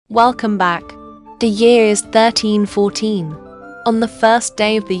Welcome back. The year is 1314. On the first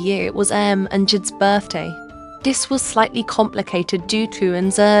day of the year it was Em and Jid's birthday. This was slightly complicated due to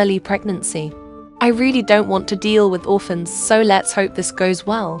Em's early pregnancy. I really don't want to deal with orphans, so let's hope this goes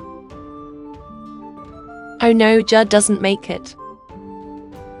well. Oh no, Judd doesn't make it.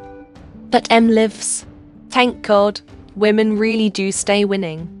 But Em lives. Thank God, women really do stay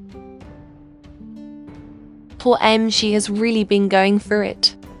winning. Poor Em, she has really been going through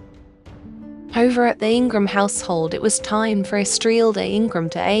it. Over at the Ingram household, it was time for Estrilda Ingram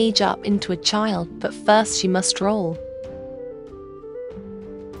to age up into a child, but first she must roll.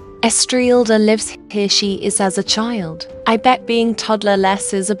 Estrilda lives here, she is as a child. I bet being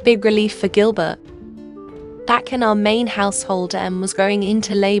toddler-less is a big relief for Gilbert. Back in our main household, Em was going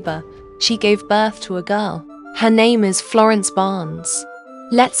into labor. She gave birth to a girl. Her name is Florence Barnes.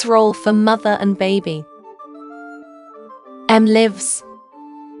 Let's roll for mother and baby. Em lives.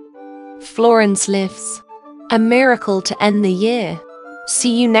 Florence lives. A miracle to end the year.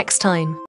 See you next time.